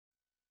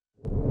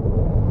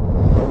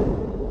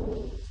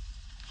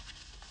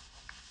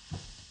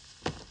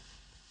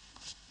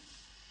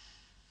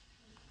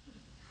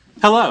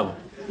Hello,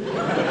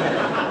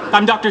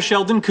 I'm Dr.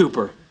 Sheldon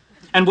Cooper,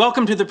 and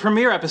welcome to the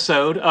premiere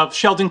episode of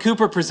Sheldon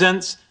Cooper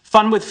Presents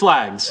Fun with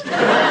Flags.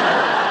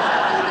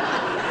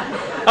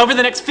 Over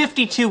the next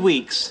 52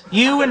 weeks,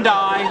 you and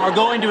I are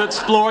going to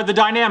explore the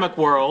dynamic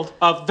world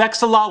of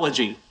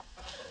vexillology.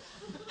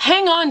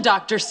 Hang on,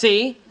 Dr.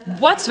 C.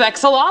 What's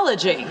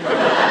vexillology?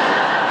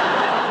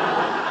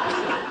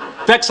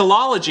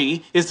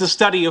 Vexillology is the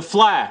study of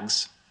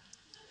flags.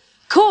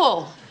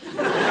 Cool.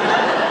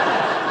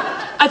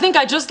 I think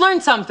I just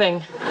learned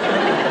something.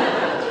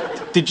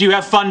 Did you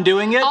have fun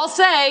doing it? I'll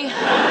say.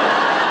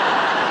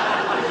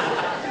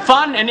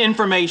 Fun and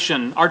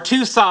information are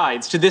two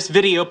sides to this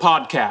video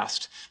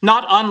podcast,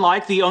 not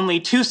unlike the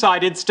only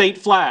two-sided state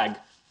flag,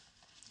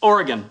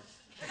 Oregon.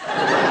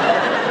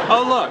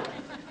 Oh, look.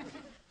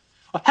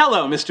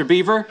 Hello, Mr.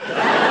 Beaver.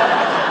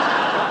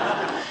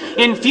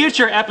 In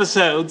future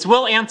episodes,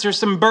 we'll answer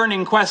some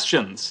burning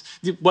questions.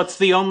 What's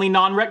the only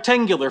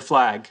non-rectangular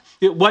flag?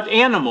 What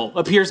animal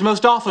appears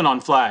most often on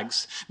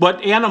flags?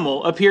 What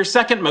animal appears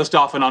second most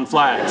often on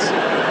flags?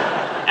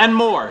 And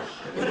more.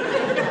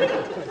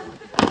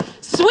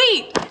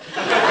 Sweet!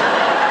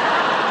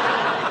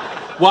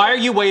 Why are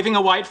you waving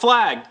a white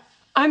flag?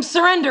 I'm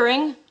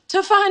surrendering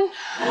to fun.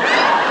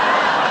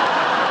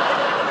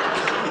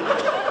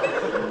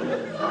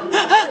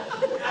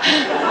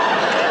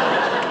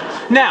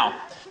 Now,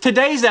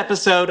 today's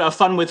episode of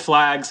Fun with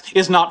Flags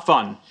is not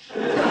fun,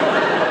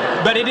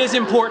 but it is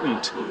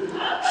important.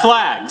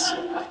 Flags.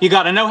 You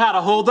gotta know how to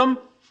hold them,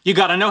 you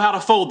gotta know how to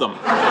fold them.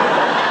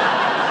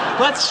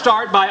 Let's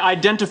start by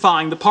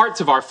identifying the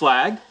parts of our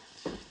flag.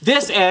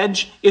 This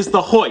edge is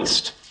the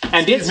hoist,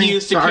 and it's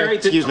used to carry...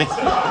 Excuse me.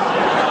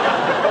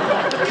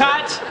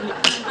 Cut!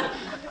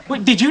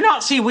 Wait, did you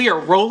not see we are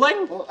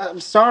rolling? Well, I'm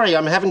sorry,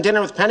 I'm having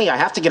dinner with Penny. I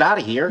have to get out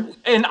of here.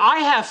 And I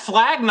have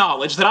flag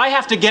knowledge that I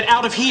have to get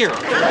out of here.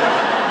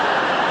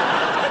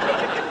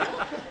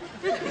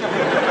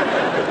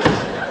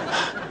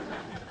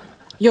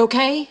 You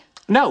okay?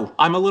 No,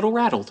 I'm a little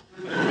rattled.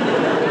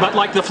 But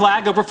like the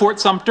flag over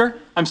Fort Sumter,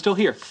 I'm still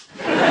here.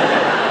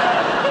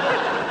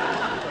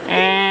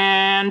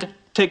 And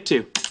take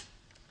two.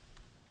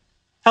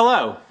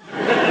 Hello.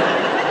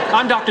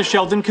 I'm Dr.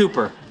 Sheldon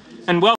Cooper, and welcome